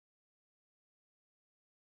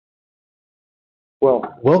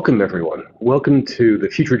Well, welcome everyone. Welcome to the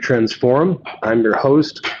Future Trends Forum. I'm your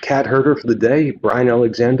host, Cat Herder for the day, Brian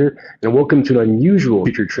Alexander, and welcome to an unusual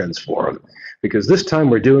Future Trends Forum, because this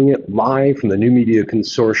time we're doing it live from the New Media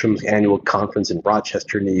Consortium's annual conference in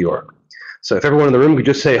Rochester, New York. So if everyone in the room could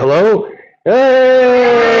just say hello.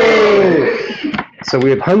 Hey! So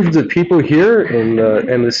we have hundreds of people here in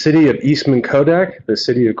the city of Eastman Kodak, the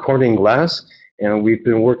city of Corning Glass, and we've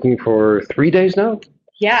been working for 3 days now.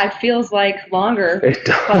 Yeah, it feels like longer. It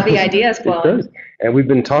does. But the idea is flowing. It does. And we've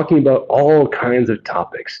been talking about all kinds of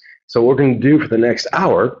topics. So what we're going to do for the next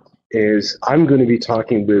hour is I'm going to be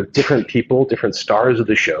talking with different people, different stars of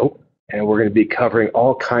the show, and we're going to be covering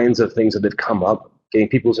all kinds of things that have come up, getting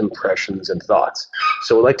people's impressions and thoughts.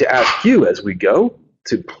 So I'd like to ask you as we go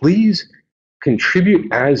to please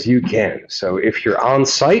contribute as you can. So if you're on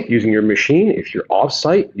site using your machine, if you're off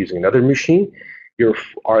site using another machine, there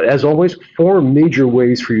are, as always, 4 major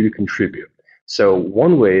ways for you to contribute. So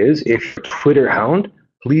one way is, if you're a Twitter hound,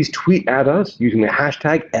 please tweet at us using the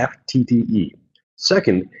hashtag FTTE.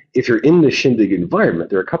 Second, if you're in the Shindig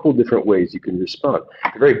environment, there are a couple of different ways you can respond.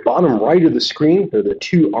 At the very bottom right of the screen, there are the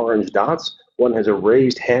 2 orange dots. One has a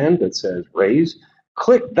raised hand that says raise.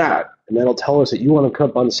 Click that, and that'll tell us that you want to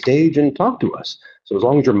come up on stage and talk to us. So as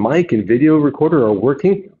long as your mic and video recorder are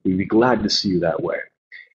working, we'd be glad to see you that way.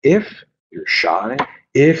 If you're shy,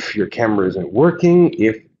 if your camera isn't working,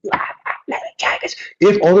 if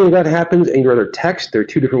all of that happens and you're either text, there are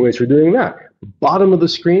 2 different ways for doing that. Bottom of the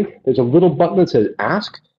screen, there's a little button that says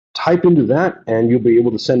ask. Type into that and you'll be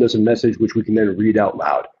able to send us a message which we can then read out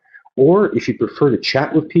loud. Or if you prefer to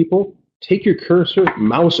chat with people, take your cursor,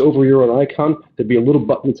 mouse over your own icon, there'll be a little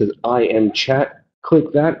button that says I am chat.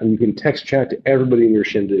 Click that and you can text chat to everybody in your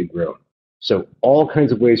Shindig room. So all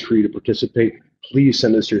kinds of ways for you to participate. Please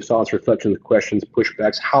send us your thoughts, reflections, questions,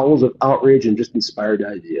 pushbacks, howls of outrage, and just inspired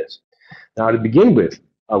ideas. Now, to begin with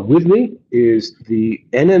me is the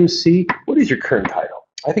NMC. What is your current title?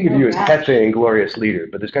 I think of you as Hefe and Glorious Leader,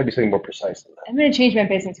 but there's got to be something more precise than that. I'm going to change my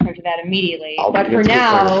business card to that immediately. But for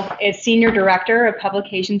now, it's Senior Director of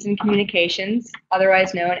Publications and Communications,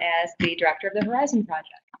 otherwise known as the Director of the Horizon Project.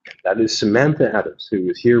 That is Samantha Adams, who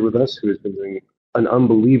is here with us, who has been doing an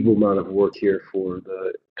unbelievable amount of work here for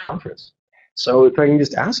the conference. So if I can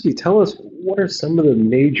just ask you, tell us, what are some of the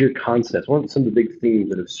major concepts? What are some of the big themes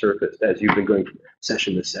that have surfaced as you've been going from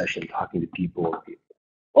session to session, talking to people?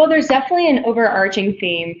 Well, there's definitely an overarching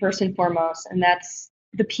theme, first and foremost, and that's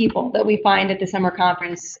the people that we find at the summer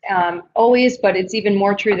conference. Always, but it's even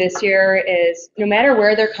more true this year, is no matter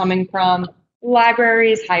where they're coming from,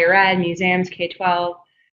 libraries, higher ed, museums, K-12,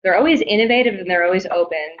 they're always innovative and they're always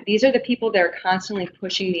open. These are the people that are constantly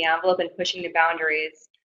pushing the envelope and pushing the boundaries.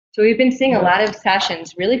 So we've been seeing a lot of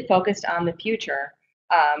sessions really focused on the future.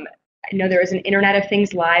 I know there was an Internet of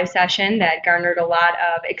Things live session that garnered a lot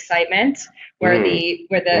of excitement, where the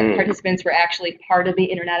participants were actually part of the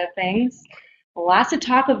Internet of Things. Lots of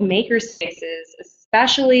talk of maker spaces,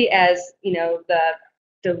 especially as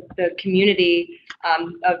the community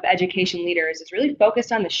of education leaders is really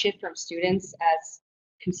focused on the shift from students as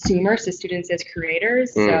consumers to students as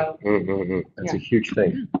creators. So that's a huge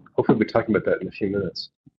thing. Hopefully we'll be talking about that in a few minutes.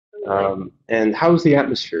 And how's the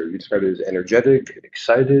atmosphere? You described it as energetic,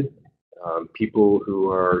 excited, people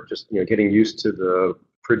who are just getting used to the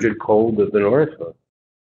frigid cold of the north.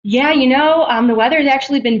 Yeah, the weather has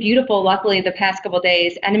actually been beautiful. Luckily, the past couple of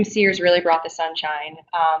days, NMCers really brought the sunshine.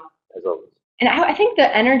 As always. And I think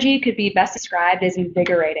the energy could be best described as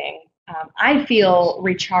invigorating. I feel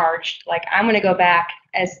recharged, like I'm going to go back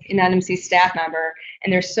as an NMC staff member,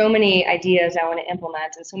 and there's so many ideas I want to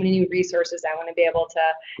implement and so many new resources I want to be able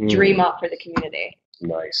to dream up for the community.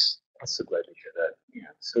 Nice. I'm so glad to hear that.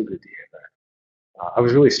 Yeah, so good to hear that. I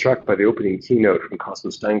was really struck by the opening keynote from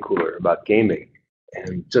Cosmo Steinkühler about gaming.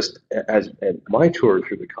 And just as at my tour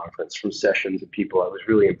through the conference, from sessions of people, I was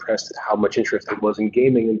really impressed at how much interest there was in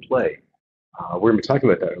gaming and play. We're going to be talking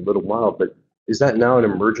about that in a little while, but is that now an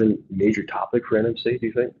emergent major topic for NMC, do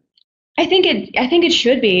you think? I think it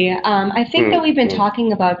should be. I think that we've been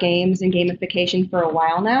talking about games and gamification for a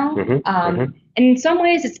while now. And in some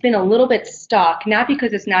ways it's been a little bit stuck, not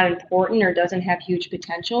because it's not important or doesn't have huge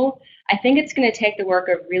potential. I think it's going to take the work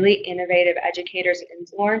of really innovative educators and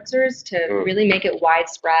influencers to really make it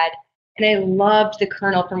widespread. And I loved the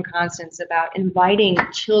kernel from Constance about inviting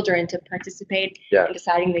children to participate in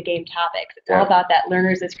deciding the game topics. It's all about that,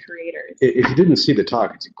 learners as creators. If you didn't see the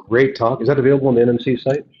talk, it's a great talk. Is that available on the NMC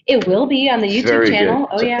site? It will be on the YouTube Very channel.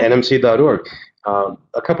 Good. NMC.org.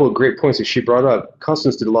 A couple of great points that she brought up.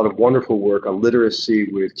 Constance did a lot of wonderful work on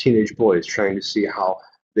literacy with teenage boys, trying to see how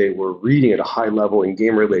they were reading at a high level in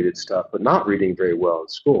game-related stuff, but not reading very well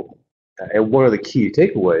at school. And one of the key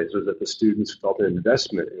takeaways was that the students felt an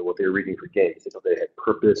investment in what they were reading for games. They felt they had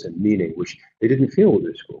purpose and meaning, which they didn't feel with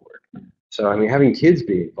their schoolwork. So, I mean, having kids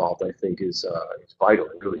be involved, I think, is vital.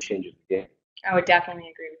 It really changes the game. I would definitely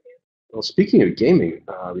agree with you. Well, speaking of gaming,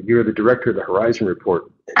 you're the director of the Horizon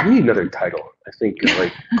Report. We need another title. I think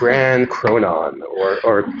like Grand Chronon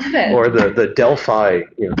or the Delphi,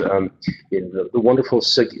 the wonderful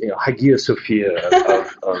Hagia Sophia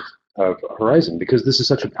of Horizon, because this is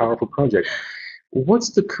such a powerful project.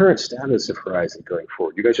 What's the current status of Horizon going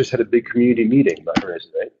forward? You guys just had a big community meeting about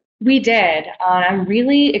Horizon, right? We did. I'm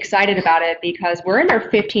really excited about it because we're in our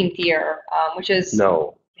 15th year, which is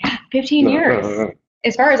 15 years. No.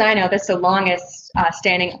 As far as I know, that's the longest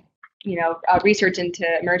standing, research into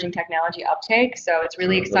emerging technology uptake. So it's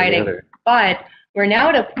really exciting. But we're now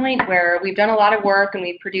at a point where we've done a lot of work and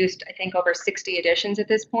we've produced, I think, over 60 editions at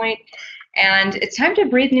this point. And it's time to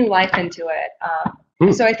breathe new life into it.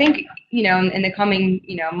 So I think, in the coming,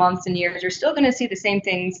 months and years, you're still going to see the same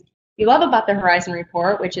things you love about the Horizon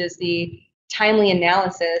Report, which is the timely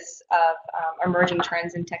analysis of emerging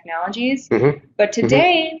trends and technologies. But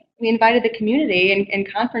today, we invited the community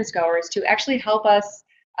and conference goers to actually help us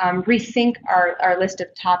rethink our list of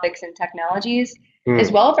topics and technologies,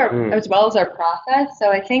 as well as our process.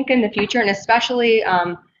 So I think in the future, and especially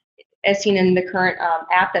as seen in the current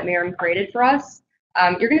app that Miriam created for us,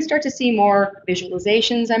 you're going to start to see more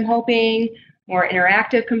visualizations, I'm hoping, more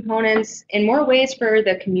interactive components, and more ways for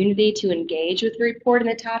the community to engage with the report and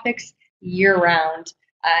the topics year-round,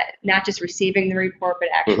 not just receiving the report, but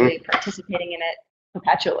actually participating in it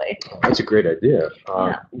perpetually. That's a great idea.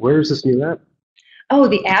 Where is this new app? Oh,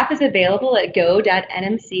 the app is available at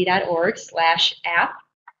go.nmc.org/app,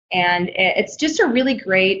 and it's just a really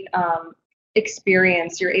great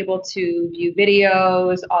experience. You're able to view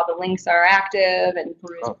videos, all the links are active, and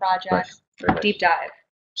peruse projects, deep dive.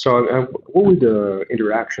 So what would the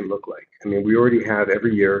interaction look like? I mean, we already have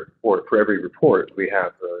every year, or for every report, we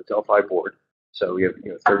have the Delphi board. So we have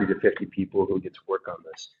 30 to 50 people who get to work on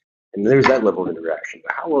this. And there's that level of interaction.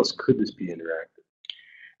 But how else could this be interactive?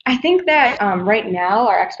 I think that right now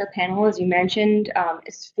our expert panel, as you mentioned,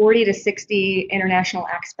 is 40 to 60 international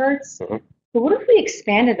experts. But what if we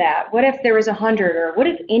expanded that? What if there was 100, or what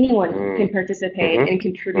if anyone can participate and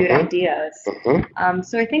contribute ideas?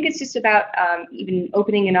 So I think it's just about even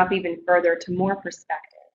opening it up even further to more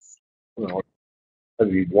perspectives. Well,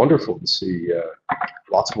 it'd be wonderful to see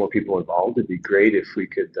lots more people involved. It'd be great if we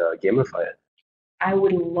could gamify it. I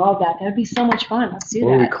would love that. That would be so much fun. Let's do that.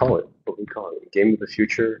 What do we call it? Game of the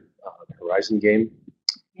future, Horizon game?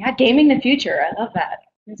 Yeah, gaming the future. I love that.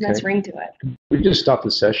 There's a nice ring to it. We just stopped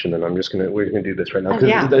the session, and we're gonna do this right now.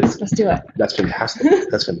 Let's do it. That's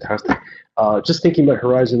fantastic. That's fantastic. Just thinking about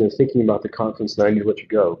Horizon and thinking about the conference, and I need to let you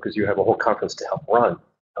go because you have a whole conference to help run.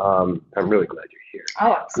 I'm really glad you're here.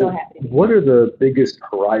 Oh, I'm so happy. What are the biggest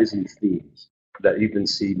Horizon themes that you've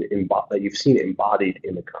seen embodied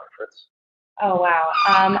in the conference? Oh, wow.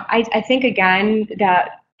 I think, again,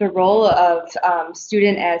 that the role of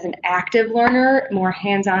student as an active learner, more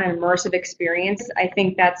hands-on and immersive experience, I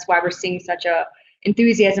think that's why we're seeing such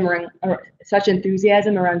enthusiasm around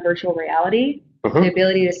virtual reality, the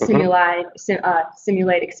ability to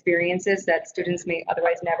simulate experiences that students may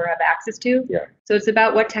otherwise never have access to. So it's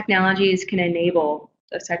about what technologies can enable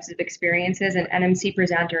those types of experiences, and NMC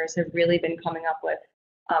presenters have really been coming up with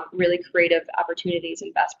really creative opportunities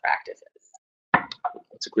and best practices.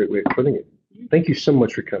 That's a great way of putting it. Thank you so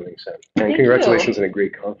much for coming, Sam. And congratulations on a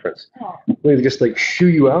great conference. Let me just shoo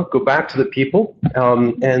you out, go back to the people,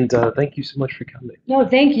 and thank you so much for coming. No,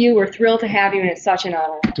 thank you. We're thrilled to have you, and it's such an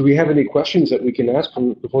honor. Do we have any questions that we can ask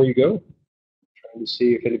before you go? Trying to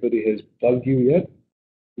see if anybody has bugged you yet.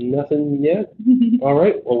 Nothing yet? All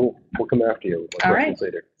right. Well, we'll come after you with questions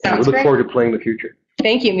later. Sounds we look forward to playing the future.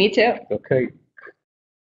 Thank you. Me too. Okay.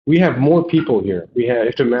 We have more people here. You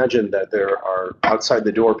have to imagine that there are outside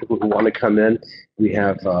the door people who want to come in. We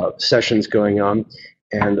have sessions going on.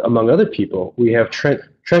 And among other people, we have Trent.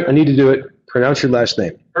 Trent, I need to do it. Pronounce your last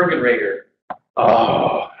name. Hergenrader.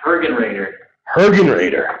 Oh. Hergenrader.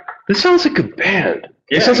 Hergenrader. This sounds like a band.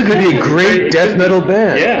 Yeah. It sounds like it would be a great death metal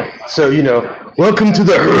band. Yeah. So, welcome to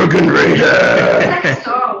the Hergenrader.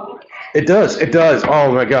 It does.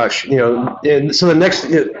 Oh my gosh. And so the next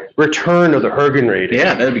return of the Hergenrader.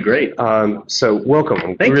 Yeah, that'd be great. So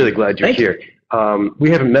welcome. I'm really glad you're here.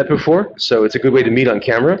 We haven't met before, so it's a good way to meet on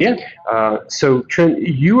camera. Yeah. So Trent,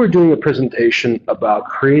 you are doing a presentation about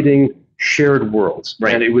creating shared worlds.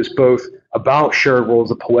 Right. And it was both about shared worlds,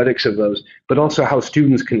 the poetics of those, but also how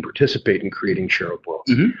students can participate in creating shared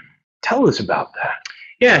worlds. Tell us about that.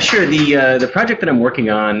 Yeah, sure. The project that I'm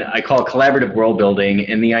working on, I call collaborative world building,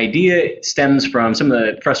 and the idea stems from some of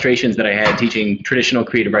the frustrations that I had teaching traditional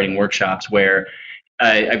creative writing workshops, where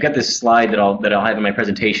I've got this slide that I'll have in my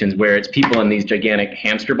presentations, where it's people in these gigantic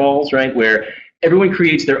hamster balls, right? Where everyone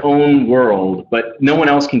creates their own world, but no one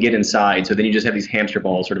else can get inside. So then you just have these hamster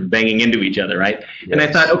balls sort of banging into each other, right? Yes. And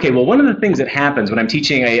I thought, okay, well, one of the things that happens when I'm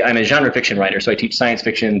teaching, I'm a genre fiction writer, so I teach science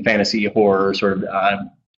fiction, fantasy, horror, sort of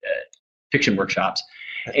fiction workshops.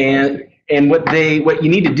 And what you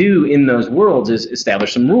need to do in those worlds is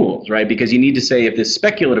establish some rules, right? Because you need to say, if this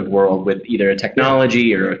speculative world with either a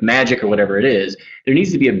technology or magic or whatever it is, there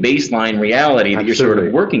needs to be a baseline reality that you're sort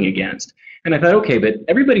of working against. And I thought, okay, but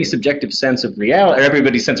everybody's subjective sense of reality, or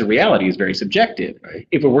everybody's sense of reality is very subjective. Right.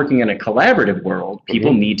 If we're working in a collaborative world,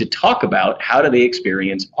 people need to talk about how do they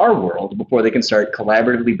experience our world before they can start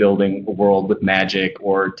collaboratively building a world with magic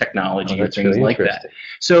or technology or things like that.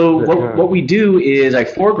 So what we do is I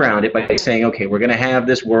foreground it by saying, okay, we're going to have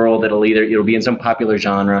this world that'll it'll be in some popular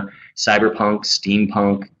genre, cyberpunk,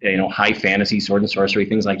 steampunk, high fantasy, sword and sorcery,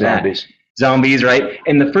 things like that. Zombies, right?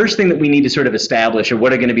 And the first thing that we need to sort of establish are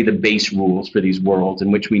what are going to be the base rules for these worlds in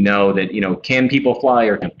which we know that, can people fly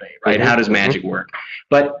or can't they, right? How does magic work?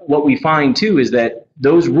 But what we find, too, is that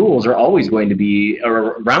those rules are always going to be,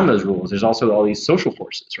 or around those rules, there's also all these social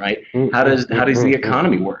forces, right? How does the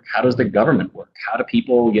economy work? How does the government work? How do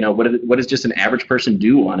people, what does just an average person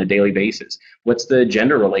do on a daily basis? What's the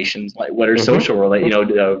gender relations like? What are social,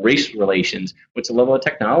 race relations? What's the level of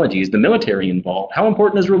technology? Is the military involved? How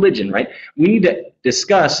important is religion, right? We need to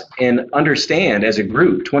discuss and understand as a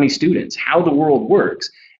group, 20 students, how the world works.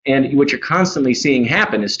 And what you're constantly seeing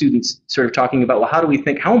happen is students sort of talking about, well, how do we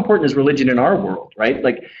think, how important is religion in our world, right?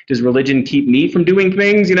 Like, does religion keep me from doing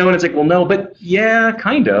things, And it's like, well, no, but yeah,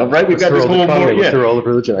 kind of, right? We've got this whole world. What's the role of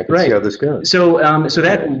religion? I can see how this goes. So, so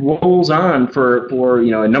that rolls on for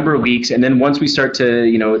a number of weeks, and then once we start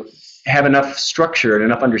to, have enough structure and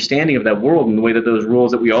enough understanding of that world and the way that those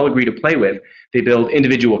rules that we all agree to play with, they build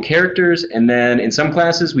individual characters, and then in some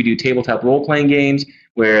classes we do tabletop role-playing games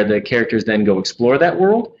where the characters then go explore that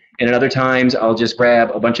world. And at other times I'll just grab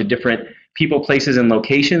a bunch of different people, places, and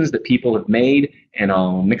locations that people have made, and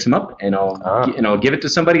I'll mix them up, and I'll give it to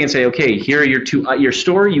somebody and say, okay, here are your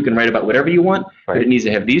story. You can write about whatever you want, but it needs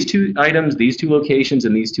to have these two items, these two locations,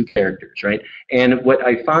 and these two characters, right? And what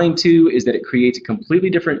I find too is that it creates a completely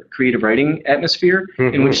different creative writing atmosphere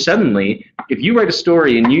in which suddenly, if you write a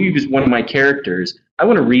story and you use one of my characters, I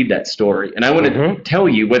want to read that story, and I want to tell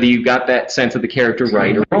you whether you got that sense of the character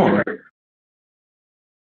right or wrong.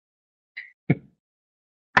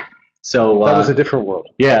 So that was a different world.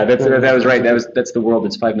 Yeah, that was right. That's the world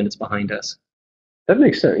that's 5 minutes behind us. That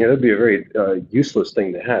makes sense. Yeah, that'd be a very useless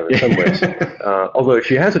thing to have in some ways. Although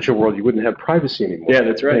if you had such a world, you wouldn't have privacy anymore. Yeah,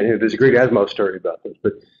 that's right. And there's a great Asimov story about this.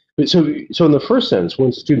 But so in the first sense,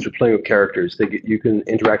 when students are playing with characters, you can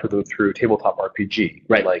interact with them through tabletop RPG,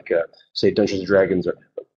 right? Like say Dungeons and Dragons or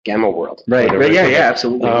Gamma World, right? Yeah,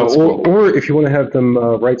 absolutely. Or if you want to have them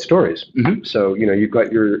write stories, so you've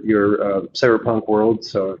got your cyberpunk world.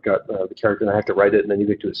 So I've got the character, and I have to write it, and then you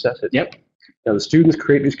get to assess it. Yep. Now the students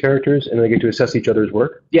create these characters, and they get to assess each other's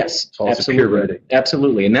work. Yes, absolutely.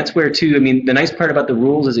 Absolutely, and that's where too. I mean, the nice part about the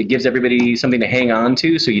rules is it gives everybody something to hang on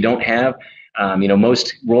to, so you don't have.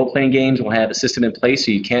 Most role-playing games will have a system in place,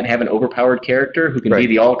 so you can't have an overpowered character who can be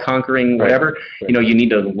the all-conquering whatever. You need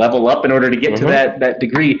to level up in order to get to that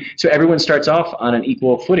degree. So everyone starts off on an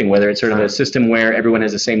equal footing, whether it's sort of a system where everyone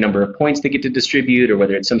has the same number of points they get to distribute, or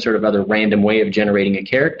whether it's some sort of other random way of generating a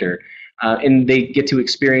character. And they get to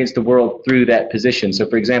experience the world through that position. So,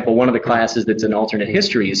 for example, one of the classes that's an alternate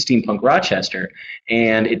history is Steampunk Rochester,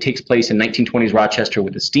 and it takes place in 1920s Rochester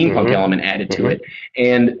with a steampunk element added to it.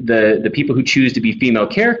 And the people who choose to be female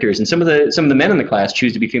characters, and some of the men in the class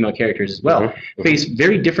choose to be female characters as well, face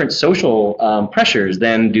very different social pressures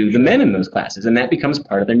than do the men in those classes, and that becomes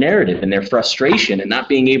part of their narrative. And their frustration and not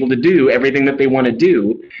being able to do everything that they want to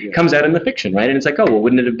do comes out in the fiction, right? And it's like, oh, well,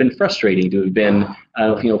 wouldn't it have been frustrating to have been,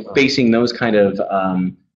 facing those kind of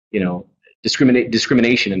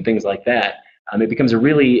discrimination and things like that?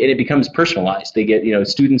 It becomes personalized. They get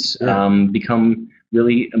students become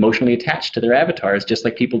really emotionally attached to their avatars, just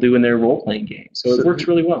like people do in their role-playing games. So it works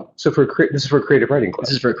really well. So this is for a creative writing class.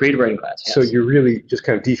 This is for a creative writing class. Yes. So you're really just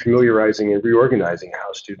kind of defamiliarizing and reorganizing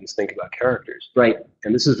how students think about characters. Right.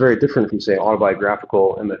 And this is very different from, say,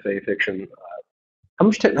 autobiographical MFA fiction. How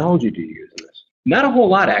much technology do you use in this? Not a whole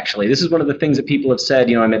lot, actually. This is one of the things that people have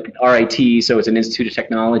said. I'm at RIT, so it's an Institute of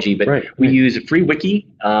Technology, but we use a free wiki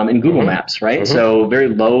and Google Maps, right? So very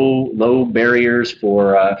low barriers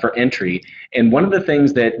for entry. And one of the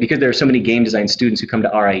things that, because there are so many game design students who come to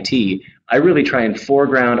RIT, I really try and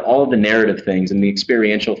foreground all of the narrative things and the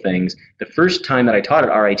experiential things. The first time that I taught at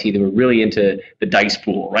RIT, they were really into the dice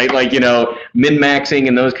pool, right? Like, min-maxing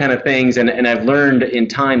and those kind of things. And I've learned in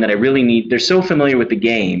time that I really need, they're so familiar with the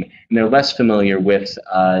game and they're less familiar with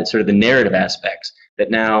sort of the narrative aspects, that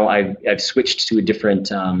now I've switched to a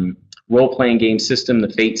different role-playing game system, the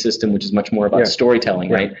Fate system, which is much more about storytelling,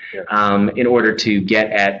 right? Yeah. In order to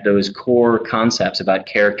get at those core concepts about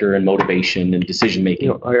character and motivation and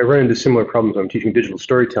decision-making. I run into similar problems when I'm teaching digital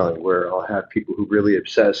storytelling, where I'll have people who really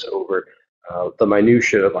obsess over the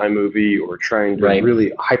minutia of iMovie, or trying to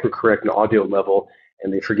really hyper-correct an audio level,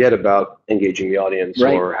 and they forget about engaging the audience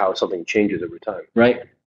or how something changes over time. Right.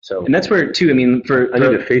 So, and that's where, too, I need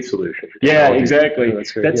a Fate solution. Yeah, exactly.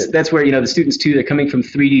 That's where, the students, too, they're coming from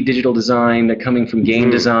 3D digital design, they're coming from game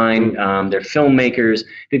design, they're filmmakers.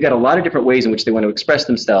 They've got a lot of different ways in which they want to express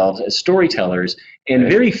themselves as storytellers, and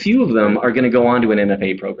very few of them are going to go on to an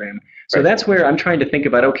MFA program. So that's where I'm trying to think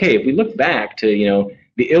about, okay, if we look back to,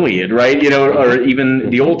 the Iliad, right, or even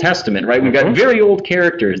the Old Testament, right, we've got very old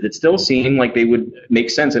characters that still seem like they would make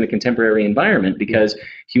sense in a contemporary environment, because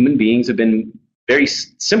human beings have been very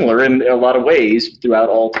similar in a lot of ways throughout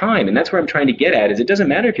all time. And that's where I'm trying to get at, is it doesn't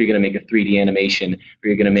matter if you're going to make a 3D animation, or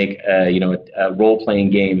you're going to make a role-playing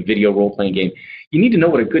game, video role-playing game. You need to know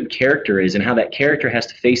what a good character is and how that character has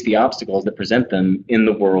to face the obstacles that present them in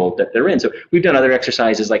the world that they're in. So we've done other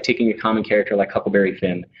exercises, like taking a common character like Huckleberry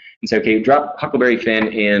Finn and say, okay, drop Huckleberry Finn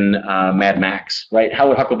in Mad Max, right? How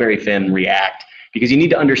would Huckleberry Finn react? Because you need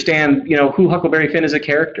to understand, who Huckleberry Finn is a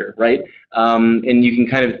character, right? And you can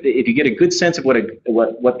kind of, if you get a good sense of what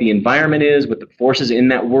the environment is, what the forces in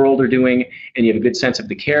that world are doing, and you have a good sense of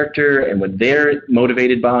the character and what they're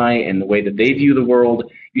motivated by and the way that they view the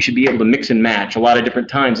world, you should be able to mix and match a lot of different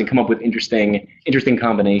times and come up with interesting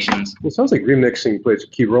combinations. Well, it sounds like remixing plays a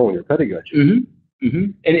key role in your pedagogy.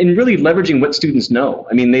 And really leveraging what students know.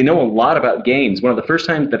 I mean, they know a lot about games. The first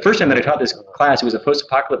time that I taught this class, it was a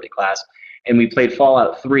post-apocalyptic class, and we played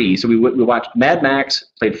Fallout 3. So we watched Mad Max,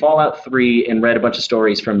 played Fallout 3, and read a bunch of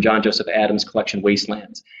stories from John Joseph Adams' collection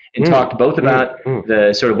Wastelands, and talked both about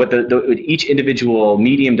the sort of what each individual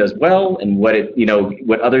medium does well, and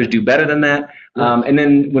what others do better than that. And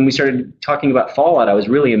then when we started talking about Fallout, I was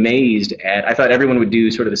really amazed at, I thought everyone would do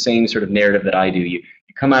sort of the same sort of narrative that I do. You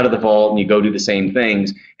come out of the vault and you go do the same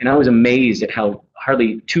things, and I was amazed at how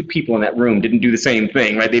hardly two people in that room didn't do the same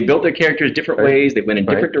thing, right? They built their characters different ways, they went in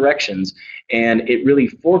different directions, and it really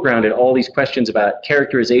foregrounded all these questions about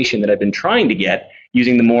characterization that I've been trying to get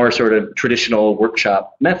using the more sort of traditional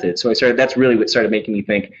workshop method. So that's really what started making me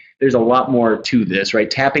think there's a lot more to this,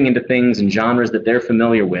 right? Tapping into things and genres that they're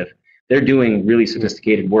familiar with. They're doing really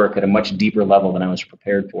sophisticated work at a much deeper level than I was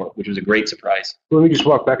prepared for, which was a great surprise. Well, let me just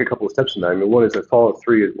walk back a couple of steps in that. I mean, one is that Fallout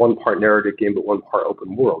 3 is one part narrative game, but one part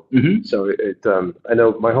open world. So I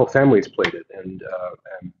know my whole family's played it, and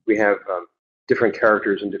we have different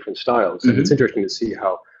characters and different styles. And it's interesting to see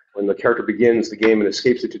how when the character begins the game and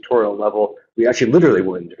escapes the tutorial level, we actually literally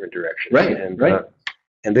went in different directions.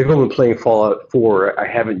 And they've only been playing Fallout 4. I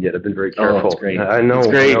haven't yet. I've been very careful. Oh, that's great. I know. It's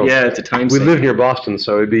great. I know. Yeah, it's a time We sink. live near Boston,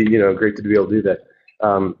 so it'd be great to be able to do that.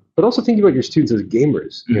 But also thinking about your students as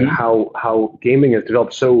gamers, how gaming has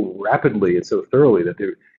developed so rapidly and so thoroughly that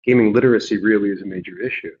gaming literacy really is a major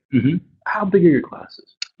issue. How big are your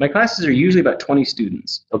classes? My classes are usually about 20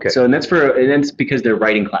 students. Okay. So and that's because they're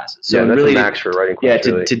writing classes. So that's really the max for writing Yeah,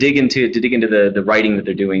 classes. to dig into the writing that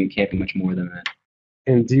they're doing, it can't be much more than that.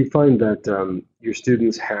 And do you find that your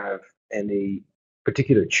students have any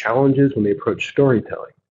particular challenges when they approach storytelling?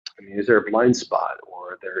 I mean, is there a blind spot,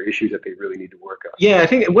 or are there issues that they really need to work on? Yeah, I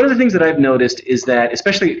think one of the things that I've noticed is that,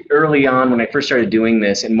 especially early on when I first started doing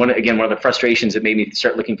this, and one of the frustrations that made me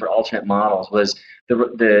start looking for alternate models was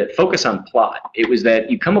the focus on plot. It was that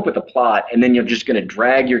you come up with a plot, and then you're just going to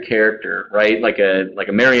drag your character, right, like a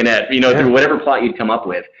marionette, through whatever plot you'd come up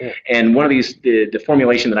with. And one of these, the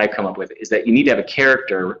formulation that I've come up with is that you need to have a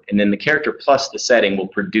character, and then the character plus the setting will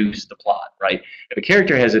produce the plot, right? If a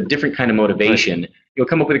character has a different kind of motivation, you'll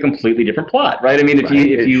come up with a completely different plot, right? I mean, if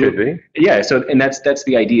you should be. Yeah, so and that's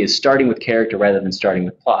the idea, is starting with character rather than starting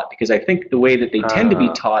with plot, because I think the way that they tend to be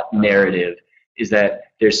taught narrative is that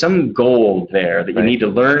there's some gold there that you need to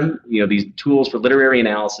learn, these tools for literary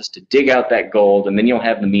analysis to dig out that gold, and then you'll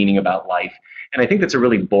have the meaning about life. And I think that's a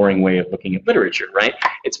really boring way of looking at literature, right?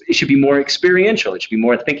 It should be more experiential. It should be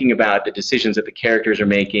more thinking about the decisions that the characters are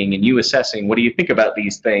making, and you assessing, what do you think about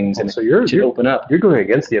these things, and so you're open up. You're going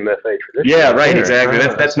against the MFA tradition. Yeah, right, exactly.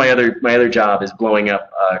 That's my other job, is blowing up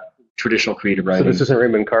traditional creative So writing. this isn't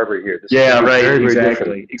Raymond Carver here. This Yeah, is right, very, very exactly.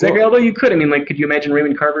 different. Exactly. Well, Although you could, I mean, like, could you imagine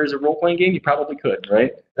Raymond Carver as a role-playing game? You probably could,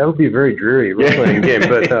 right? that would be a very dreary role-playing game,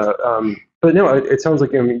 but no, it sounds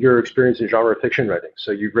like your experience in genre fiction writing.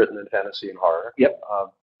 So you've written in fantasy and horror. Yep.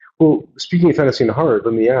 Well, speaking of fantasy and horror,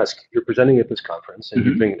 let me ask, you're presenting at this conference and Mm-hmm.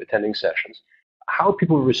 you've been attending sessions. How have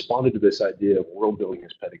people responded to this idea of world building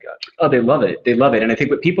as pedagogy? Oh, they love it. They love it. And I think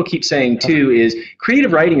what people keep saying too is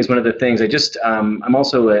creative writing is one of the things. I'm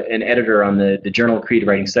also an editor on the Journal of Creative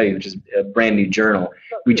Writing Studies, which is a brand new journal.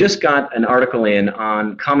 We just got an article in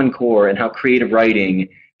on Common Core and how creative writing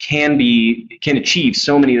can achieve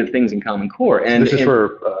so many of the things in Common Core. And this is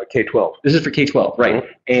for K-12. This is for K-12, right?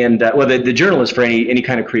 Mm-hmm. And well, the journal is for any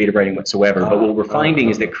kind of creative writing whatsoever. But what we're finding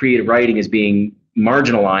is that creative writing is being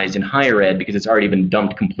marginalized in higher ed because it's already been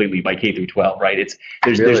dumped completely by K through 12, right?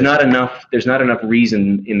 There's not enough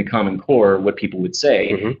reason in the Common Core, what people would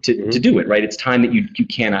say, to do it, right? It's time that you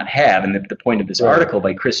cannot have. And the point of this article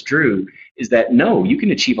by Chris Drew is that no, you can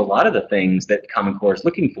achieve a lot of the things that Common Core is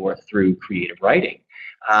looking for through creative writing.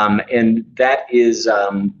 And that is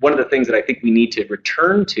one of the things that I think we need to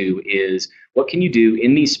return to is what can you do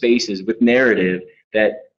in these spaces with narrative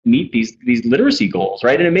that meet these literacy goals,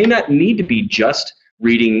 right? And it may not need to be just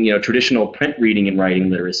reading, traditional print reading and writing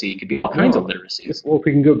literacy. It could be all kinds of literacies. Well, if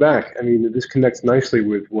we can go back, I mean, this connects nicely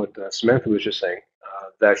with what Samantha was just saying,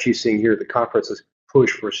 that she's seeing here at the conference is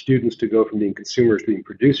push for students to go from being consumers to being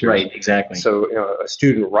producers. Right, exactly. So a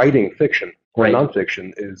student writing fiction or Right.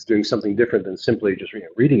 nonfiction is doing something different than simply just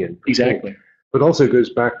reading it. Exactly. But also it goes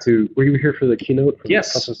back to, were you here for the keynote?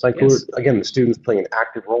 Yes. Yes. Again, the students playing an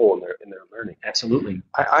active role in their learning. Absolutely.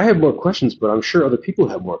 I have more questions, but I'm sure other people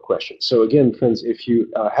have more questions. So again, friends, if you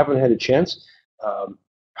haven't had a chance,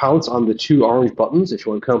 pounce on the 2 orange buttons if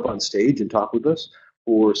you want to come up on stage and talk with us,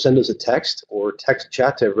 or send us a text, or text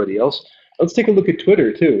chat to everybody else. Let's take a look at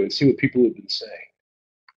Twitter too and see what people have been saying.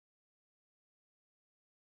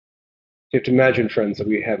 You have to imagine, friends, that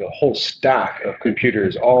we have a whole stack of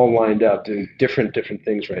computers all lined up doing different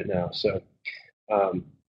things right now. So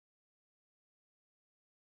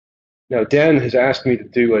now Dan has asked me to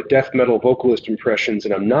do a death metal vocalist impressions,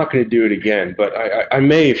 and I'm not going to do it again, but I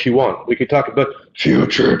may if you want. We could talk about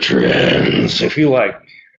future trends if you like.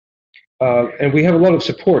 And we have a lot of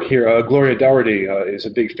support here. Gloria Dougherty is a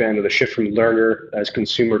big fan of the shift from learner as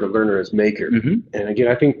consumer to learner as maker. Mm-hmm. And again,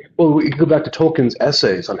 I think, well, we can go back to Tolkien's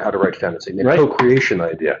essays on how to write fantasy, the co-creation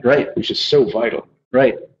idea, which is so vital.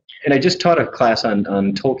 Right. And I just taught a class on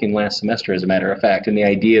Tolkien last semester, as a matter of fact, and the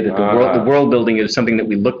idea that the world building is something that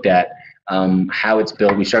we looked at. How it's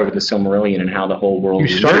built. We started with the Silmarillion and how the whole world. You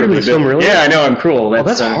started with the Silmarillion? Yeah, I know. I'm cruel.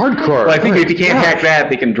 That's hardcore. Well, I think if you can't hack that,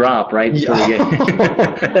 they can drop, right? Yeah.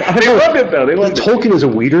 They loved it though. They loved it. Tolkien is a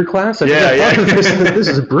weeder class. This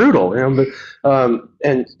is brutal. But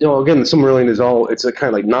and again, the Silmarillion it's a kind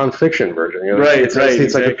of like nonfiction version. It's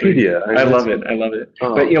encyclopedia. I love it. I love it.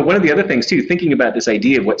 But one of the other things too, thinking about this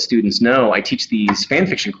idea of what students know, I teach these fan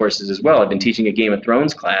fiction courses as well. I've been teaching a Game of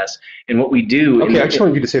Thrones class, and what we do. Okay, I just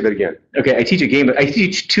wanted you to say that again. Okay, I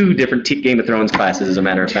teach 2 different Game of Thrones classes, as a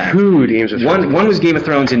matter of fact. 2 Games of Thrones. One was Game of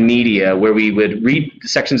Thrones in media, where we would read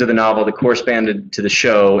sections of the novel that corresponded to the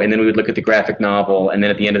show, and then we would look at the graphic novel, and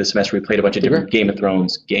then at the end of the semester we played a bunch of different Game of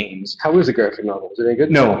Thrones games. How is the graphic novel? Is it any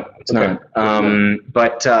good? No, it's not.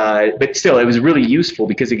 But still, it was really useful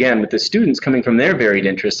because, again, with the students coming from their varied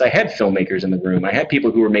interests, I had filmmakers in the room. I had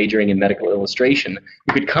people who were majoring in medical illustration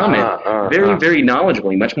who could comment very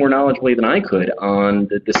knowledgeably, much more knowledgeably than I could on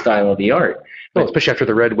the style of the art. Well, especially after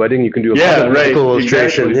the Red Wedding, you can do a medical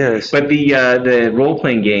illustration. Exactly. Yes. But the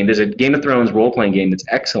role-playing game, there's a Game of Thrones role-playing game that's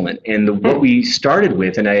excellent. And what we started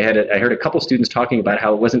with, and I heard a couple students talking about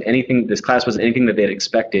how this class wasn't anything that they had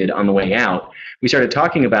expected on the way out. We started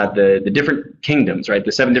talking about the different kingdoms, right?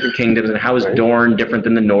 The 7 different kingdoms, and how is Dorne different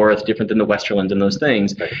than the North, different than the Westerlands, and those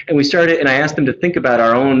things. Right. And I asked them to think about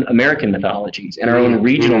our own American mythologies and our own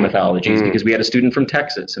regional mythologies, because we had a student from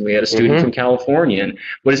Texas and we had a student from California. And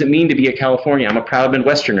what does it mean to be a Californian? I'm a proud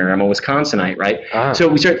Midwesterner. I'm a Wisconsinite, right? So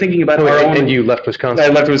we started thinking about our own. And you left Wisconsin. I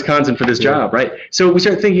left Wisconsin for this job, right? So we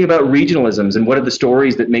started thinking about regionalisms and what are the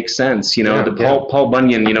stories that make sense. Paul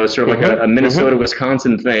Bunyan, is sort of like a Minnesota,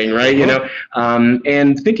 Wisconsin thing, right?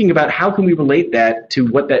 And thinking about how can we relate that to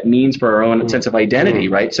what that means for our own sense of identity,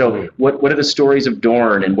 right? So what are the stories of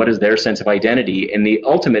Dorne and what is their sense of identity? And the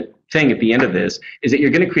ultimate thing at the end of this is that you're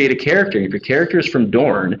going to create a character. If your character is from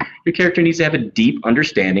Dorne, your character needs to have a deep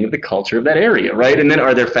understanding of the culture of that area, right? And then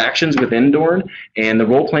are there factions within Dorne? And the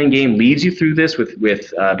role-playing game leads you through this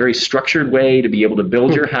with a very structured way to be able to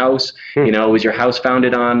build your house. Was your house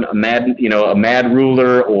founded on a mad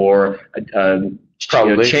ruler or a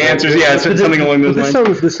Probably. Chancers, yeah, something along those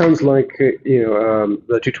lines. This sounds like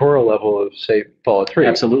the tutorial level of, say, Fallout 3.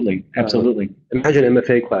 Absolutely. Imagine an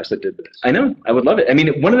MFA class that did this. I know. I would love it. I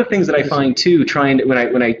mean, one of the things that I find too,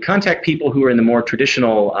 when I contact people who are in the more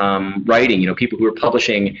traditional writing, people who are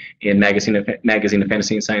publishing in magazine of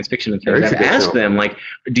fantasy and science fiction and things, I've asked them, like,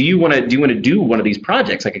 do you want to do one of these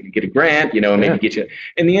projects? Like, I could get a grant, and maybe get you.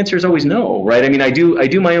 And the answer is always no, right? I mean, I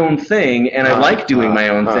do my own thing, and I like doing my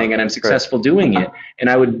own thing, and I'm successful doing it. And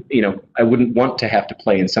I wouldn't want to have to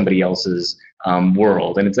play in somebody else's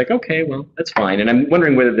world. And it's like, okay, well, that's fine. And I'm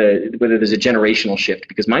wondering whether there's a generational shift,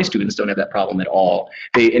 because my students don't have that problem at all.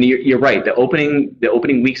 And you're right. The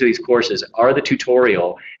opening weeks of these courses are the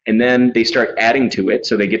tutorial, and then they start adding to it.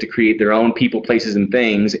 So they get to create their own people, places, and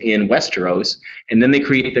things in Westeros, and then they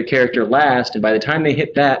create their character last. And by the time they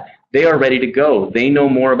hit that, they are ready to go. They know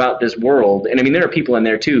more about this world. And I mean, there are people in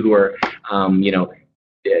there too who are,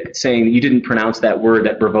 saying you didn't pronounce that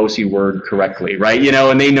Bravosi word correctly, right?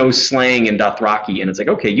 And they know slang and Dothraki, and it's like,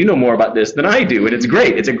 okay, you know more about this than I do, and it's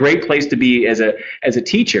great. It's a great place to be as a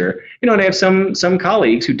teacher. And I have some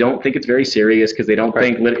colleagues who don't think it's very serious because they don't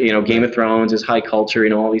think Game of Thrones is high culture,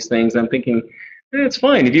 all these things. And I'm thinking, it's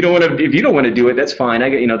fine. If you don't want to do it, that's fine. I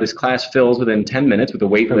get, this class fills within 10 minutes with a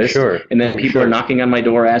wait list, and then people are knocking on my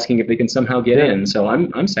door asking if they can somehow get in. So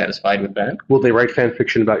I'm satisfied with that. Will they write fan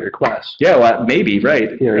fiction about your class? Yeah, well, maybe, right.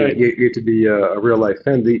 Right. You get to be a real life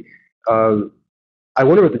fan. I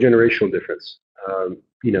wonder what the generational difference.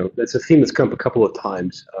 That's a theme that's come up a couple of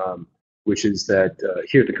times, which is that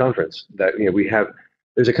here at the conference that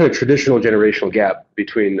there's a kind of traditional generational gap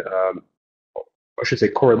between. I should say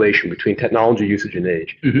correlation between technology usage and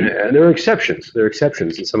age. Mm-hmm. And there are exceptions.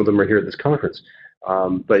 And some of them are here at this conference.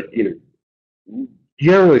 But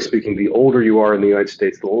generally speaking, the older you are in the United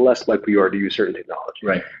States, the less likely you are to use certain technology.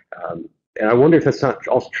 Right. And I wonder if that's not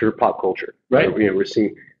also true of pop culture. Right. We're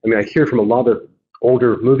seeing. I hear from a lot of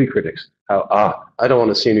older movie critics how I don't want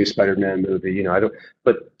to see a new Spider-Man movie. I don't.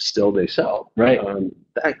 But still, they sell. Right.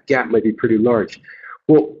 That gap might be pretty large.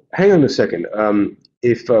 Well, hang on a second.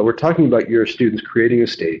 If we're talking about your students creating a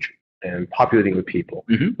stage and populating with people,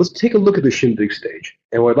 let's take a look at the Shindig stage.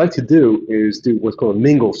 And what I'd like to do is do what's called a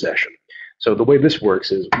mingle session. So the way this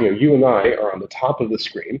works is, you and I are on the top of the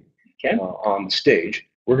screen, on the stage.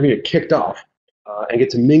 We're going to get kicked off and get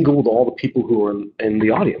to mingle with all the people who are in the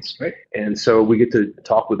audience. Right. And so we get to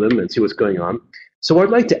talk with them and see what's going on. So I'd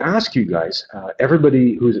like to ask you guys,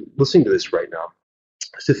 everybody who's listening to this right now,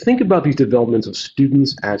 is to think about these developments of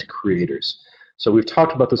students as creators. So we've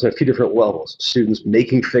talked about this at a few different levels. Students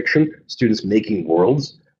making fiction, students making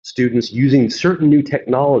worlds, students using certain new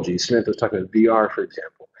technologies. Samantha was talking about VR, for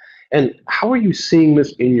example. And how are you seeing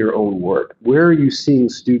this in your own work? Where are you seeing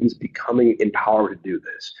students becoming empowered to do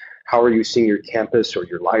this? How are you seeing your campus or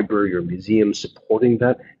your library or museum supporting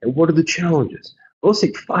that? And what are the challenges? Well, let's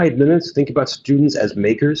take 5 minutes, think about students as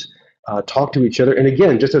makers, talk to each other. And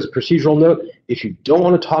again, just as a procedural note, if you don't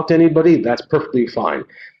want to talk to anybody, that's perfectly fine.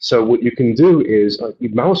 So what you can do is you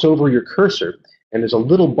mouse over your cursor, and there's a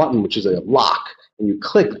little button which is a lock, and you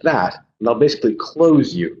click that, and they'll basically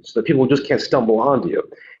close you so that people just can't stumble onto you.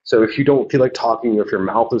 So if you don't feel like talking, or if your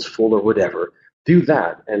mouth is full or whatever, do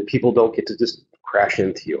that, and people don't get to just crash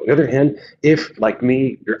into you. On the other hand, if, like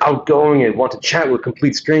me, you're outgoing and want to chat with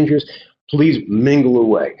complete strangers, please mingle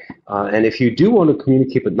away. And if you do want to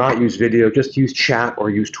communicate but not use video, just use chat or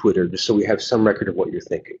use Twitter, just so we have some record of what you're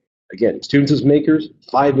thinking. Again, students as makers,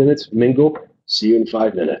 5 minutes, mingle. See you in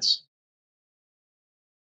 5 minutes.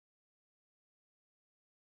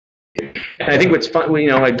 And I think what's fun,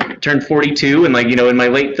 I turned 42, and in my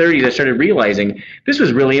late 30s, I started realizing this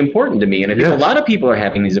was really important to me. And I think a lot of people are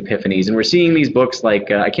having these epiphanies, and we're seeing these books like,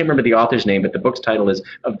 I can't remember the author's name, but the book's title is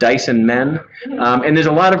Of Dice and Men. And there's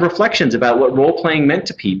a lot of reflections about what role-playing meant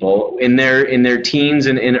to people in their teens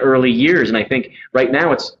and in early years. And I think right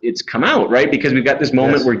now it's come out, right? Because we've got this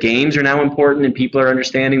moment where games are now important and people are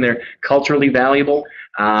understanding they're culturally valuable.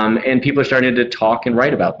 And people are starting to talk and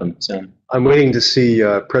write about them. So I'm waiting to see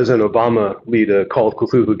President Obama lead a Call of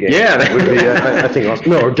Cthulhu game. Yeah, that would be. I think awesome.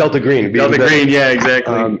 No, or Delta Green. Delta Green, yeah,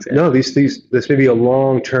 exactly. No, this may be a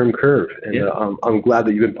long-term curve, and I'm glad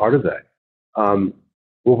that you've been part of that.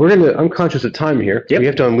 Well, I'm conscious of time here. Yep. We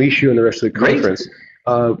have to unleash you and the rest of the conference.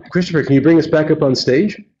 Christopher, can you bring us back up on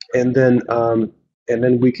stage, and then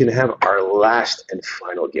we can have our last and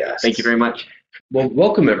final guest. Thank you very much. Well,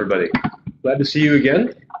 welcome everybody. Glad to see you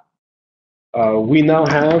again. We now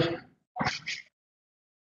have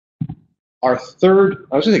our third,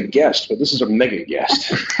 I was going to say guest, but this is a mega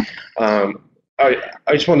guest.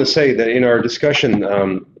 I just want to say that in our discussion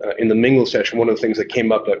in the Mingle session, one of the things that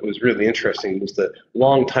came up that was really interesting was the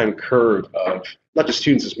long time curve of not just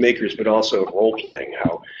students as makers, but also of role playing,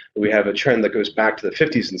 how we have a trend that goes back to the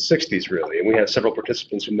 50s and 60s, really. And we had several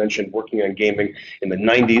participants who mentioned working on gaming in the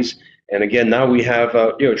 90s. And again, now we have,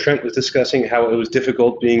 Trent was discussing how it was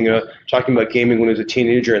difficult being talking about gaming when he was a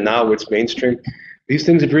teenager, and now it's mainstream. These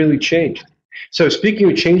things have really changed. So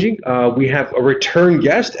speaking of changing, we have a return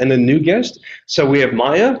guest and a new guest. So we have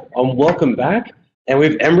Maya, welcome back, and we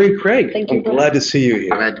have Emery Craig. Thank you. I'm glad to see you here.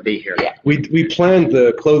 Glad to be here. Yeah. We planned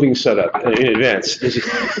the clothing setup in advance. This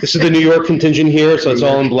is the New York contingent here, so it's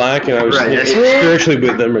all in black, and I was spiritually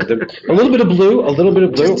with them. A little bit of blue, a little bit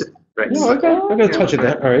of blue. Right. No, okay, I got a touch of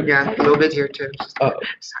that. All right. Yeah, a little bit here too.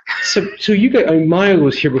 So you guys, Maya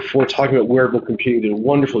was here before talking about wearable computing, did a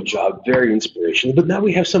wonderful job, very inspirational. But now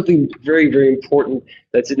we have something very, very important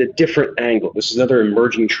that's in a different angle. This is another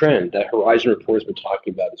emerging trend that Horizon Report has been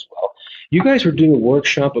talking about as well. You guys are doing a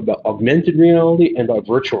workshop about augmented reality and about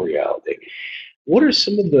virtual reality. What are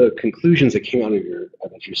some of the conclusions that came out of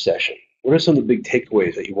your session? What are some of the big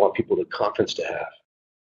takeaways that you want people at the conference to have?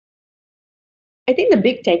 I think the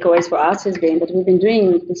big takeaways for us has been that we've been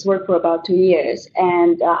doing this work for about 2 years,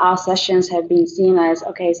 and our sessions have been seen as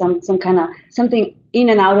something in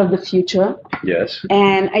and out of the future. Yes.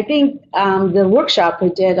 And I think the workshop we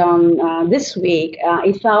did on this week,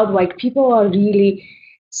 it felt like people are really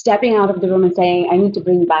stepping out of the room and saying, "I need to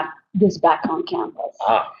bring this back on campus."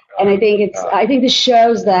 And I think this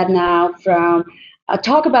shows that now from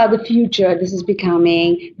talk about the future, this is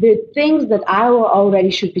becoming the things that I already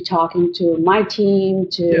should be talking to my team,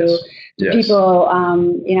 to people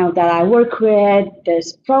that I work with.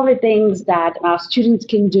 There's probably things that our students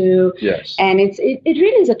can do. Yes. And it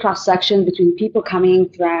really is a cross section between people coming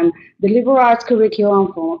from the liberal arts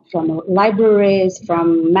curriculum, from libraries,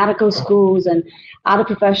 from medical schools, and other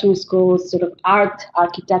professional schools, sort of art,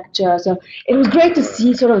 architecture. So it was great to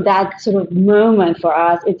see sort of that sort of moment for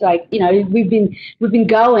us. It's like, we've been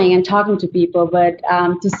going and talking to people, but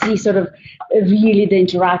to see sort of really the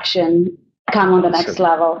interaction come on the next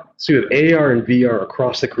level. So you have AR and VR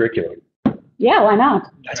across the curriculum. Yeah, why not?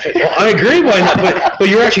 Well, I agree, why not? But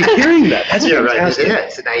you're actually hearing that. That's fantastic. Right, it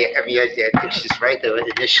is. And I think she's right, though.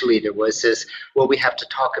 Initially, there was this, well, we have to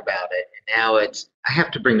talk about it. And now it's, I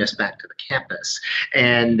have to bring this back to the campus.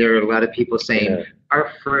 And there are a lot of people saying,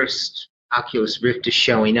 our first Oculus Rift is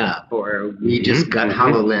showing up, or we just got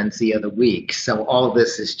HoloLens the other week. So all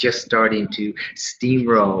this is just starting to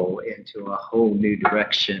steamroll into a whole new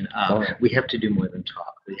direction. We have to do more than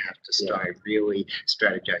talk. We have to start really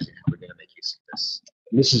strategizing how we're going to make use of this.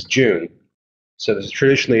 And this is June, so this is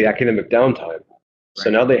traditionally academic downtime. So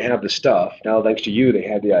now they have the stuff. Now, thanks to you, they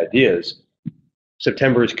have the ideas.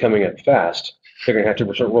 September is coming up fast. They're going to have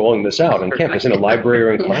to start rolling this out on campus in a library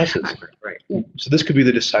or in classes. Right. So this could be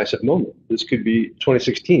the decisive moment. This could be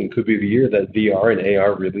 2016. Could be the year that VR and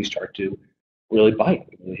AR really start to really bite,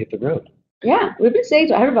 really hit the road. Yeah, we've been saying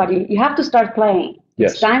to everybody, you have to start playing.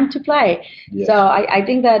 Yes. It's time to play. Yes. So I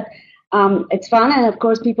think that it's fun, and of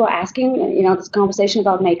course people are asking, this conversation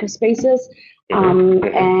about maker spaces. And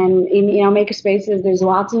in maker spaces, there's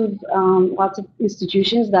lots of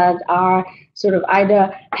institutions that are sort of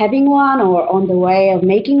either having one or on the way of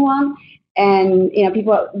making one. And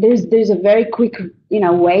people, there's a very quick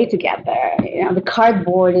way to get there. The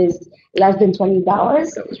cardboard is less than $20.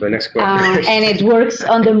 That was my next question. And it works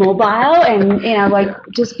on the mobile, and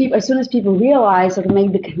just people, as soon as people realize or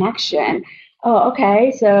make the connection, oh,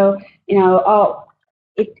 okay, so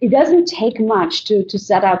it doesn't take much to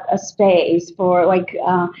set up a space for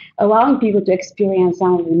allowing people to experience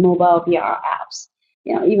some of the mobile VR apps.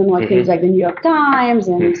 Even things like the New York Times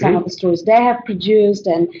and some of the stories they have produced,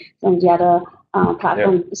 and some of the other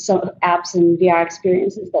platforms, apps and VR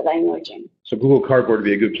experiences that are emerging. So Google Cardboard would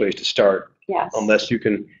be a good place to start. Yes. Unless you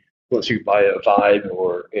buy a Vive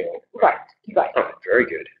or Right. Oh, very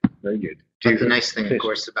good. Very good. But the nice thing, of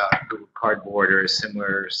course, about Google Cardboard or a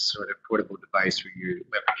similar sort of portable device where you're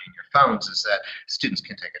leveraging your phones is that students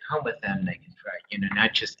can take it home with them. They can try,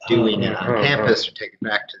 not just doing it on campus or take it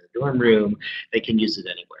back to the dorm room. They can use it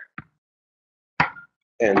anywhere.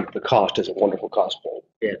 And the cost is a wonderful cost point.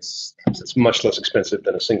 It's much less expensive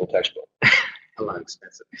than a single textbook. a lot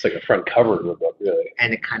expensive. It's like a front cover of a book, really.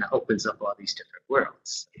 And it kind of opens up all these different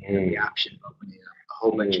worlds. The option of opening up a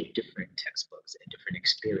whole bunch of different textbooks and different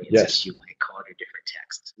experiences, you might call it, or different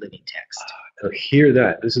texts, living text. Hear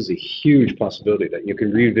that. This is a huge possibility that you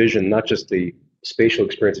can re-envision not just the spatial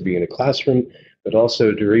experience of being in a classroom, but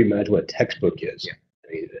also to reimagine what a textbook is. Yeah.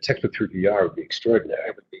 I mean, a textbook through VR would be extraordinary.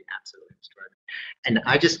 It would be absolutely extraordinary. And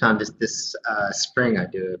I just found this spring, I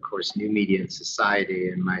do, of course, New Media and Society,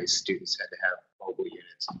 and my students had to have mobile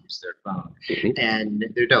units and use their phone. And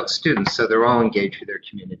they're adult students, so they're all engaged with their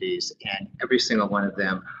communities, and every single one of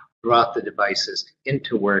them brought the devices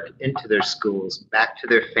into work, into their schools, back to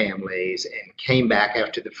their families, and came back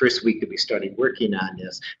after the first week that we started working on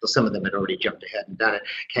this, though some of them had already jumped ahead and done it,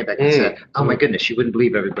 came back and said, oh my goodness, you wouldn't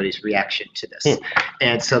believe everybody's reaction to this.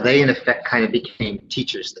 And so they, in effect, kind of became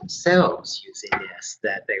teachers themselves using this,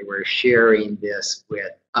 that they were sharing this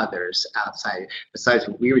with others outside. Besides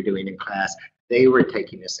what we were doing in class, they were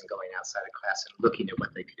taking this and going outside of class and looking at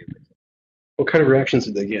what they could do with it. What kind of reactions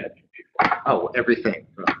did they get? Oh, everything.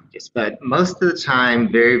 But most of the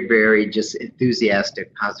time, very, very just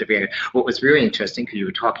enthusiastic, positive. What was really interesting, because you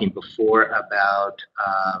were talking before about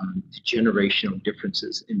generational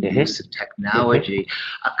differences in the use of technology,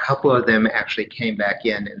 a couple of them actually came back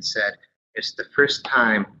in and said, it's the first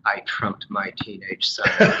time I trumped my teenage son.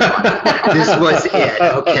 This was it,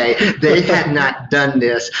 okay? They had not done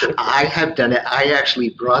this. I have done it. I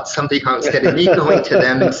actually brought something home instead of me going to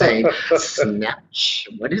them and saying,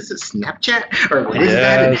 what is it, Snapchat? Or what is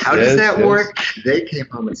that, and how does that work? They came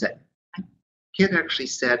home and said, kid actually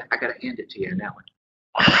said, I got to hand it to you on that one.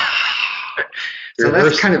 So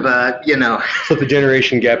that's kind of a, flip the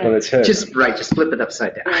generation gap on its head. Just flip it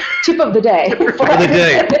upside down. Tip of the day. Tip of the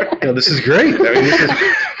day. This is great.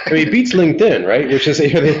 It beats LinkedIn, right? Which is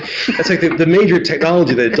that's like the major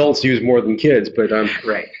technology that adults use more than kids. But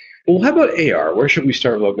right. Well, how about AR? Where should we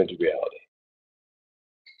start with augmented reality?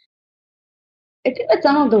 I think that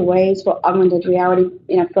some of the ways for augmented reality,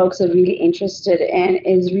 folks are really interested in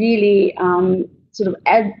is really sort of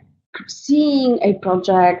seeing a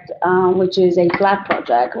project which is a flat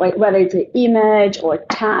project, whether it's an image or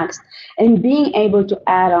text, and being able to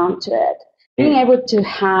add on to it, being able to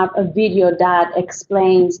have a video that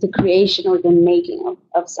explains the creation or the making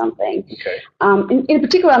of something. Okay. In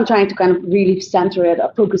particular, I'm trying to kind of really center it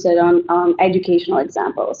or focus it on educational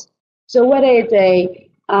examples. So whether it's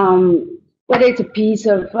a piece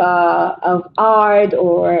of art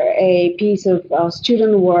or a piece of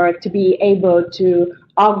student work, to be able to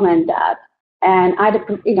augment that and either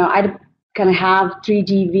kind of have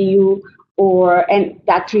 3D view and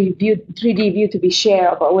that 3D view to be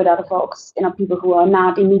shareable with other folks, people who are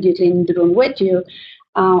not immediately in the room with you,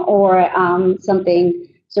 or something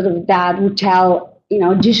sort of that would tell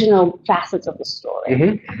additional facets of the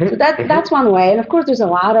story. So that's one way. And of course, there's a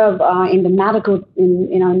lot of in the medical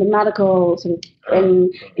sort of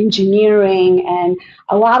in engineering, and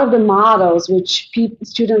a lot of the models which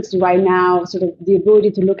students right now, sort of the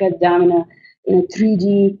ability to look at them in a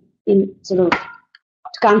 3D sort of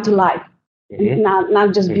to come to life,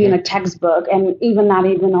 not just be in a textbook, and not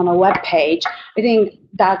even on a web page. I think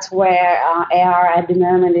that's where AR at the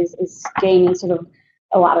moment is gaining sort of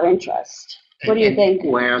a lot of interest. What do you think?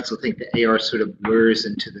 Well, I also think the AR sort of blurs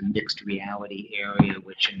into the mixed reality area,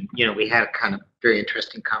 which, we had a kind of very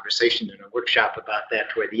interesting conversation in our workshop about that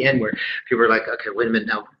toward the end, where people were like, okay, wait a minute,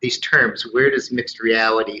 now these terms, where does mixed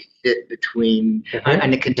reality fit between,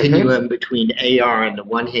 on the continuum between AR on the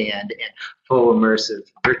one hand and full immersive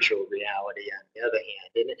virtual reality on the other hand?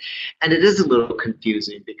 And it is a little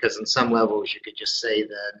confusing, because on some levels you could just say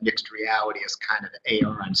the mixed reality is kind of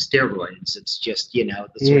AR on steroids. It's just, the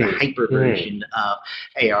sort of hyper version of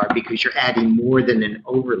AR, because you're adding more than an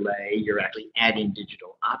overlay. You're actually adding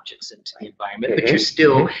digital objects into the environment, but you're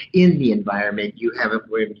still in the environment. You haven't,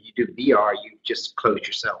 when you do VR, you just close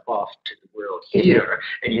yourself off to the world here,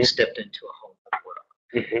 and you stepped into a whole other world.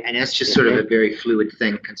 And that's just sort of a very fluid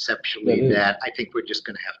thing conceptually that I think we're just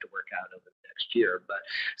going to have to work out over the next year. But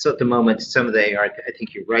so at the moment, some of the AR, I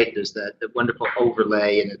think you're right, there's the wonderful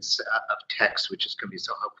overlay, and it's of text, which is going to be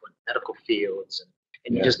so helpful in medical fields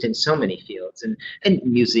and just in so many fields, and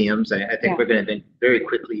museums. I think we're going to very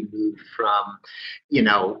quickly move from,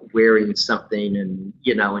 wearing something and,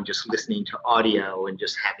 and just listening to audio and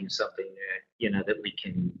just having something that, that we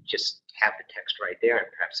can just have the text right there, and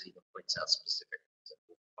perhaps it even points out specific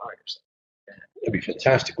art or something like that. That'd be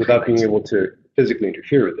fantastic, without being able to physically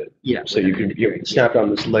interfere with it. Yeah. So you can snap on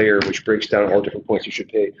this layer, which breaks down all different points you should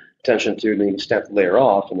pay attention to, and then you snap the layer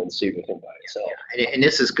off and then see the thing by itself. And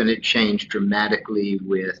this is going to change dramatically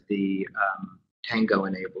with the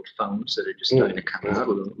Tango-enabled phones that are just starting to come out.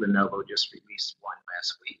 Lenovo just released one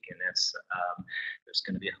last week, and that's there's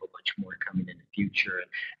going to be a whole bunch more coming in the future. And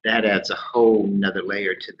that adds a whole nother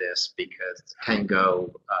layer to this, because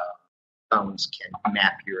Tango phones can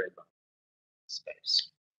map your environment space.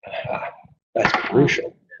 That's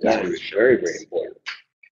crucial. That is very, very important.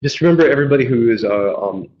 Just remember, everybody who is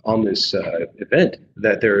on this event,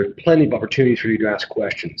 that there are plenty of opportunities for you to ask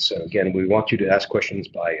questions. So again, we want you to ask questions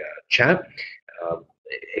by chat.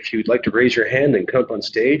 If you'd like to raise your hand and come up on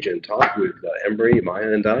stage and talk with Embry,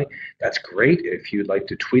 Maya, and I, that's great. If you'd like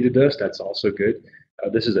to tweet at us, that's also good.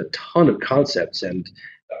 This is a ton of concepts, and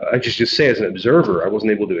I just say as an observer, I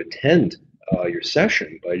wasn't able to attend your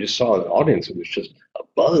session, but I just saw an audience that was just a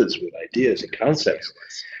buzz with ideas and concepts.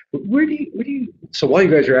 But so while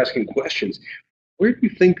you guys are asking questions, where do you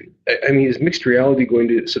think, I mean, is mixed reality going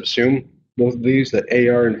to subsume both of these, that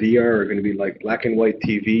AR and VR are going to be like black and white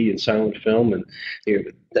TV and silent film, and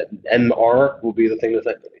that MR will be the thing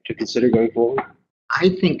to consider going forward? I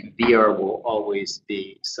think VR will always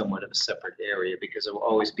be somewhat of a separate area because it will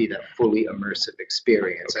always be that fully immersive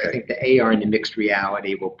experience. Okay. I think the AR and the mixed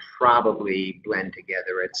reality will probably blend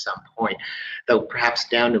together at some point, though perhaps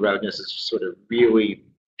down the road, this is sort of really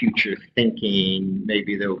future thinking.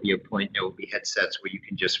 Maybe there will be a point there will be headsets where you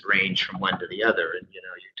can just range from one to the other, and you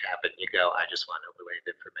tap it and you go, I just want to overlay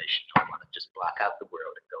the information. I want to just block out the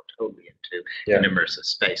world and go totally into an immersive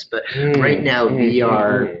space. But right now,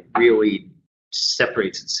 VR really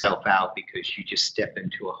separates itself out because you just step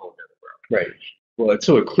into a whole other world. Right. Well, it's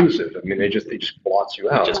so inclusive. I mean, they just blots you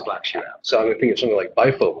out. It just blocks you out. So I'm thinking of something like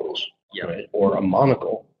bifocals, right? Or a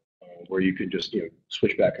monocle, where you could just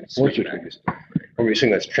switch back and forth between these. Or you're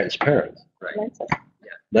saying that's transparent, right? Lenses.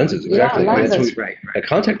 Lenses, exactly. Yeah, lenses. Right. And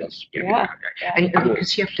contact lenses. Yeah. And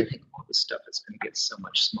because you have to think all this stuff is going to get so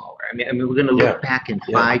much smaller. I mean, we're going to look back in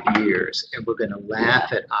 5 years and we're going to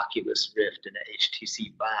laugh at Oculus Rift and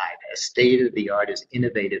HTC Vive, as state of the art, as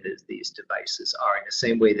innovative as these devices are, in the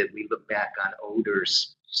same way that we look back on older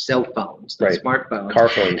cell phones, smartphones, car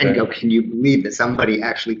phones, and go, can you believe that somebody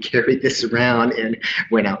actually carried this around and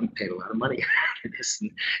went out and paid a lot of money for this,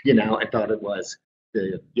 and I thought it was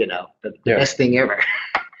the best thing ever.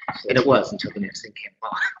 And it was until the next thing came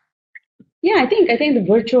along. Yeah, I think the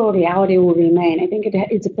virtual reality will remain. I think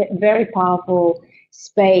it's a very powerful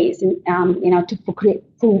space,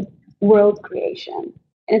 for world creation.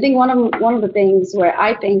 And I think one of the things where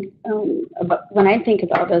I think when I think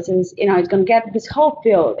about this is, it's going to get this whole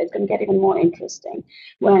field. It's going to get even more interesting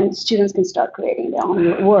when students can start creating their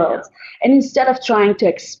own worlds. And instead of trying to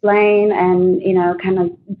explain and kind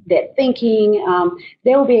of their thinking,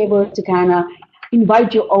 they will be able to kind of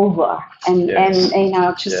invite you over and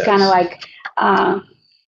just kind of like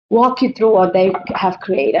walk you through what they have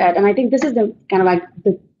created. And I think this is the kind of like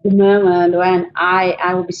the moment when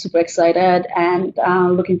I will be super excited and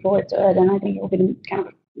looking forward to it. And I think it will be kind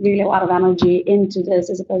of really a lot of energy into this,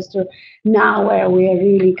 as opposed to now where we are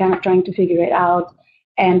really kind of trying to figure it out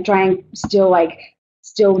and trying still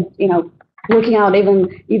working out even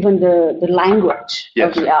the language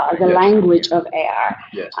of VR, the language of AR.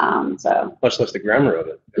 Yes. So much less the grammar of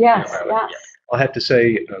it. Yes. I'll have to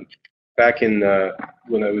say, back in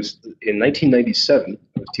when I was in 1997,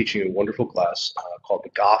 I was teaching a wonderful class called the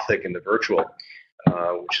Gothic and the Virtual,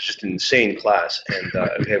 which is just an insane class,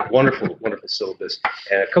 and we had wonderful syllabus.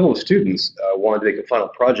 And a couple of students wanted to make a final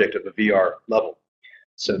project of a VR level,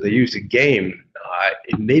 so they used a game.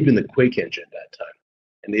 It may have been the Quake engine at that time.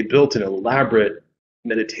 And they built an elaborate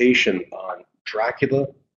meditation on Dracula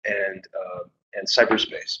and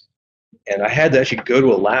cyberspace. And I had to actually go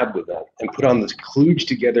to a lab with them and put on this kludged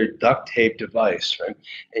together duct tape device, right?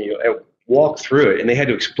 And and walk through it. And they had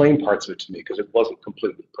to explain parts of it to me because it wasn't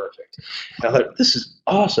completely perfect. And I thought, this is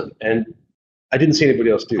awesome. And I didn't see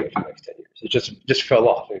anybody else do it for the next 10 years. It just fell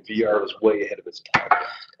off. I mean, VR was way ahead of its time.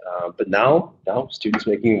 But now students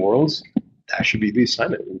making worlds, that should be the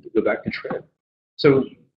assignment. We need to go back to trend. So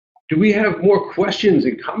do we have more questions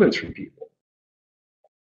and comments from people?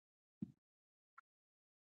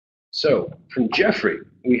 So from Jeffrey,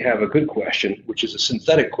 we have a good question, which is a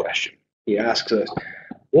synthetic question. He asks us,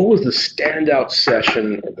 what was the standout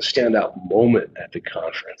session or the standout moment at the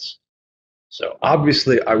conference? So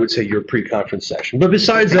obviously, I would say your pre-conference session. But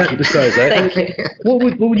besides that, Thank you.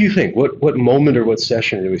 what would you think? What moment or what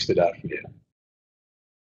session really stood out for you?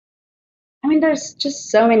 I mean, there's just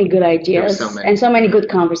so many good ideas and so many good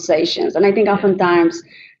conversations. And I think oftentimes,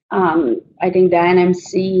 I think the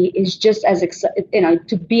NMC is just as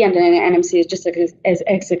to be at an NMC is just as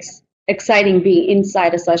exciting being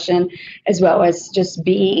inside a session as well as just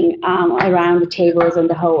being around the tables and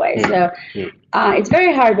the hallway. So it's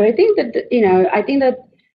very hard, but I think that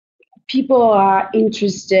people are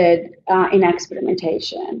interested in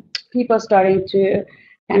experimentation. People are starting to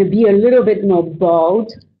kind of be a little bit more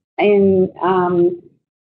bold in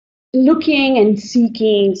looking and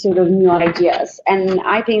seeking sort of new ideas, and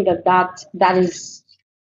I think that's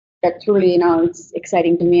really it's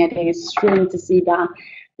exciting to me. I think it's thrilling to see that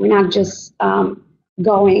we're not just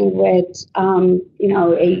going with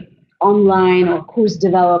a online or course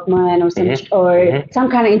development or some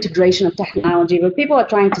kind of integration of technology, but people are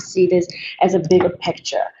trying to see this as a bigger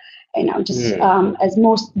picture. There's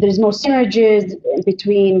more synergies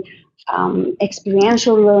between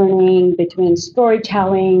experiential learning, between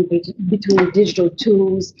storytelling, between digital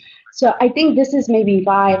tools. So I think this is maybe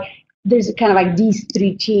why there's kind of like these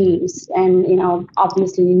three teams, and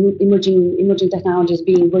obviously emerging technologies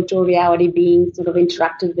being virtual reality, being sort of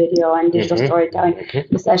interactive video and digital storytelling.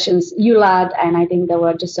 The sessions you led, and I think they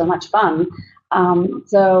were just so much fun.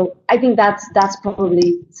 So I think that's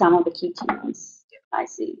probably some of the key teams I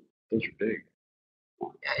see. Those are big.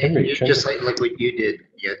 And just like what you did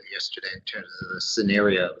yesterday in terms of the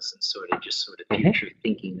scenarios and sort of future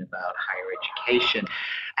thinking about higher education.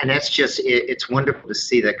 And that's it's wonderful to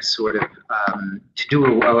see that sort of, to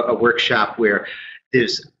do a workshop where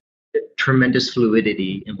there's tremendous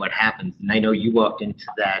fluidity in what happens. And I know you walked into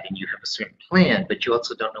that and you have a certain plan, but you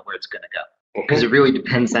also don't know where it's going to go. Because it really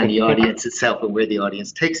depends on the audience itself and where the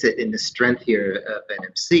audience takes it. And the strength here of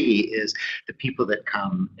NMC is the people that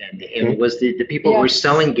come, and it was the people who were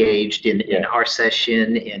so engaged in our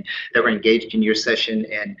session and that were engaged in your session.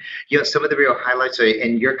 And some of the real highlights are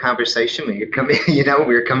in your conversation when you're coming.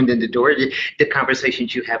 We were coming in the door. The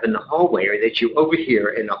conversations you have in the hallway, or that you overhear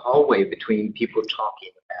in the hallway between people talking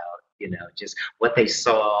about. Just what they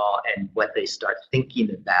saw and what they start thinking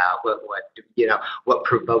about, what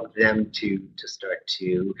provoked them to start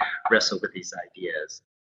to wrestle with these ideas.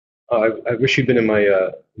 I wish you'd been in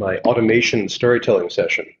my automation storytelling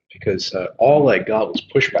session, because all I got was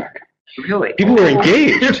pushback. Really? People were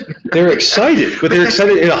engaged. They were excited, but they were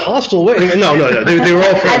excited in a hostile way. No. They were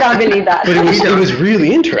all friends. I don't believe that. But it was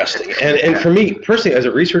really interesting. And for me personally, as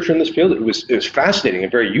a researcher in this field, it was fascinating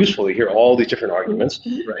and very useful to hear all these different arguments.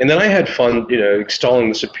 Right. And then I had fun, extolling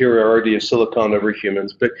the superiority of silicon over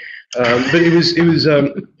humans. But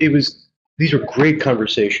it was these were great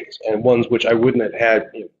conversations, and ones which I wouldn't have had,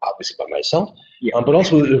 obviously by myself, but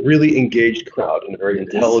also with a really engaged crowd and a very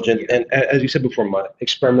intelligent, and as you said before, my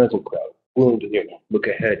experimental crowd, willing to look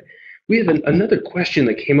ahead. We have another question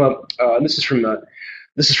that came up. This is from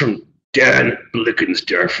Dan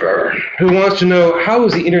Blickensderfer, who wants to know, how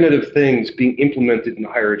is the Internet of Things being implemented in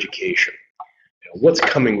higher education? What's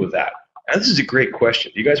coming with that? And this is a great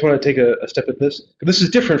question. Do you guys want to take a step at this? This is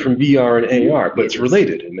different from VR and AR, but it's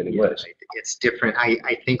related in many ways. It's different.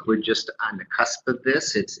 I think we're just on the cusp of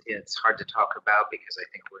this. It's hard to talk about because I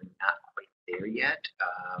think we're not quite there yet,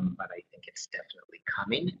 but I think it's definitely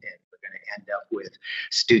coming, and we're going to end up with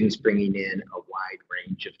students bringing in a wide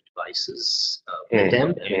range of devices with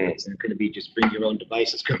them. And it's not going to be just bring your own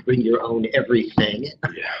device. It's going to bring your own everything,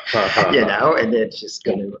 and it's just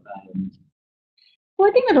going to... Well,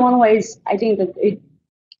 I think that one way is, I think that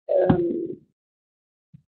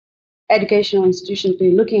educational institutions be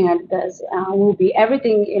looking at this will be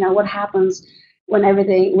everything, what happens when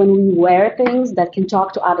we wear things that can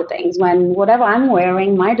talk to other things. When whatever I'm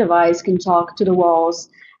wearing, my device can talk to the walls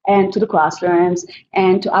and to the classrooms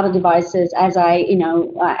and to other devices as I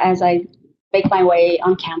make my way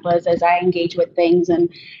on campus, as I engage with things. And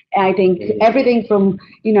I think everything from,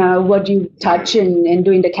 what you touch and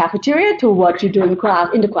do in the cafeteria to what you do in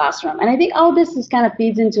the classroom. And I think all this kind of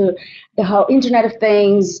feeds into the whole Internet of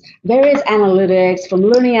Things, various analytics, from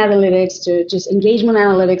learning analytics to just engagement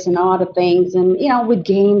analytics and all other things. And, with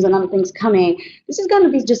games and other things coming, this is going to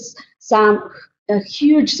be just a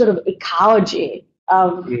huge sort of ecology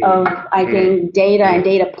of I think data and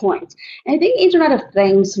data points. And I think Internet of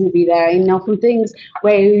Things will be there, from things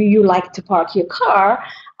where you like to park your car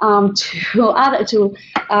to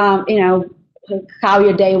how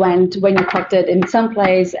your day went when you parked it in some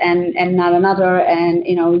place and not another, and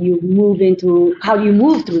you move into how you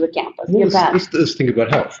move through the campus. Well, let's think about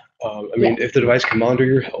health. If the device can monitor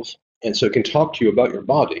your health, and so it can talk to you about your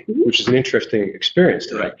body, which is an interesting experience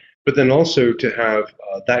to have. But then also to have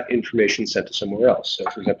that information sent to somewhere else. So,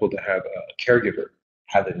 for example, to have a caregiver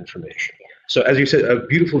have that information. So, as you said, a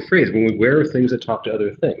beautiful phrase, when we wear things that talk to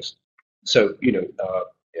other things. So,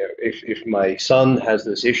 if my son has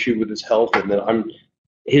this issue with his health, and then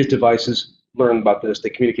his devices learn about this, they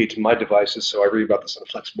communicate to my devices, so I read about this on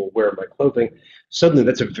a flexible wear of my clothing. Suddenly,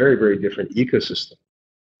 that's a very, very different ecosystem.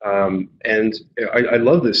 And I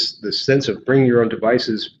love this sense of bring your own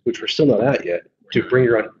devices, which we're still not at yet, to bring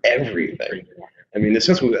your own everything. In the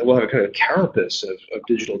sense we'll have a kind of carapace of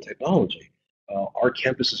digital technology. Our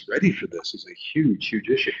campus is ready for this. It's a huge, huge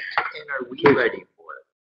issue. And are we ready for it?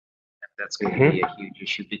 That's going to be a huge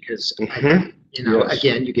issue because,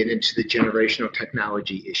 again, you get into the generational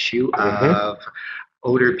technology issue of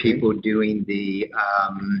older people doing the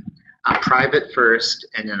private first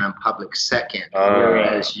and then on public second,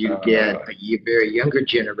 whereas you get a very younger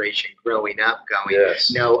generation growing up going,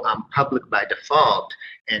 no, I'm public by default,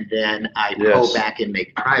 and then I pull back and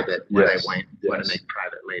make private when I want to make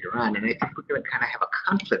private later on. And I think we're going to kind of have a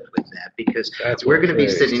conflict with that, because we're going to be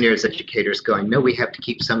sitting here as educators going, no, we have to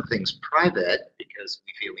keep some things private because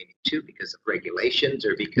we feel we need to, because of regulations,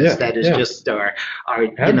 or because that is just our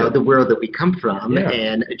you know, the world that we come from,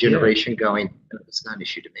 and a generation going, no, it's not an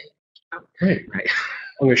issue to me. Right.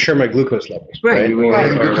 I'm going to share my glucose levels. Right.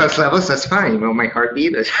 Glucose levels, that's fine. You know, my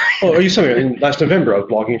heartbeat is. Oh, are you saying? I mean, last November, I was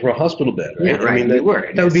walking from a hospital bed, right? Yeah, right. I mean,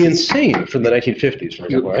 that would be insane from the 1950s, for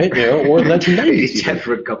example, right? You know, or the 1990s.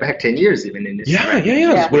 You go back 10 years even in this.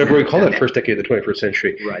 Yeah. Whatever we call it, first decade of the 21st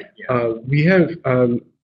century. Right. We have,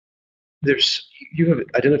 you have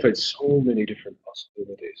identified so many different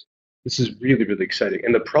possibilities. This is really, really exciting.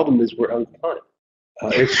 And the problem is we're on time.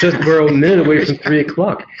 It's just we're a minute away from 3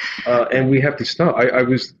 o'clock, and we have to stop.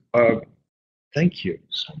 Thank you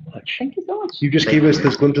so much. Thank you so much. You just gave us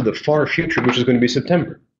this glimpse of the far future, which is going to be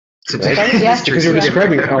September. Yes. Because you're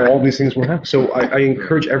describing how all these things will happen. So I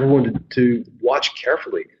encourage everyone to watch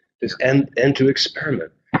carefully and to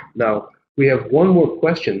experiment. Now, we have one more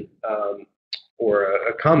question or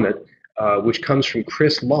a comment, which comes from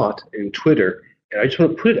Chris Lott in Twitter. And I just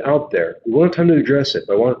want to put it out there. We won't have time to address it,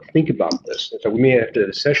 but I want to think about this. So we may have to have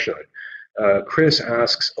a session on it. Chris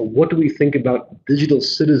asks, what do we think about digital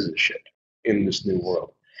citizenship in this new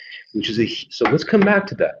world? So let's come back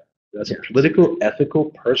to that. That's a political, ethical,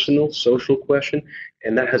 personal, social question,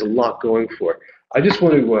 and that has a lot going for it. I just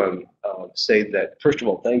want to say that, first of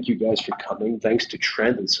all, thank you guys for coming. Thanks to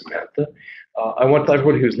Trent and Samantha. I want to tell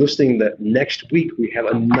everybody who's listening that next week we have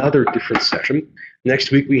another different session.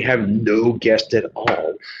 Next week we have no guest at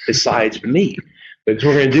all besides me. But what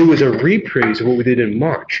we're going to do is a reprise of what we did in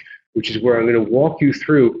March, which is where I'm going to walk you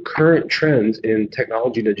through current trends in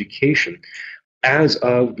technology and education as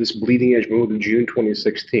of this bleeding edge moment of June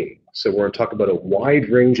 2016. So we're going to talk about a wide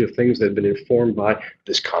range of things that have been informed by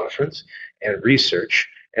this conference and research.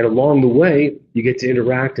 And along the way, you get to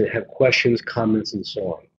interact and have questions, comments, and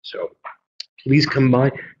so on. So please come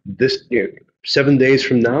by this 7 days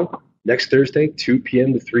from now, next Thursday, 2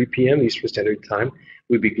 p.m. to 3 p.m. Eastern Standard Time.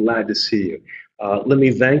 We'd be glad to see you. Let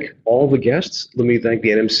me thank all the guests. Let me thank the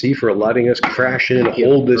NMC for letting us crash in and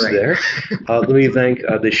hold this there. Let me thank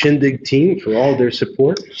the Shindig team for all their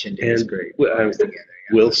support. Shindig is great.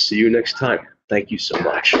 We'll see you next time. Thank you so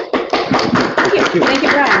much. Thank you.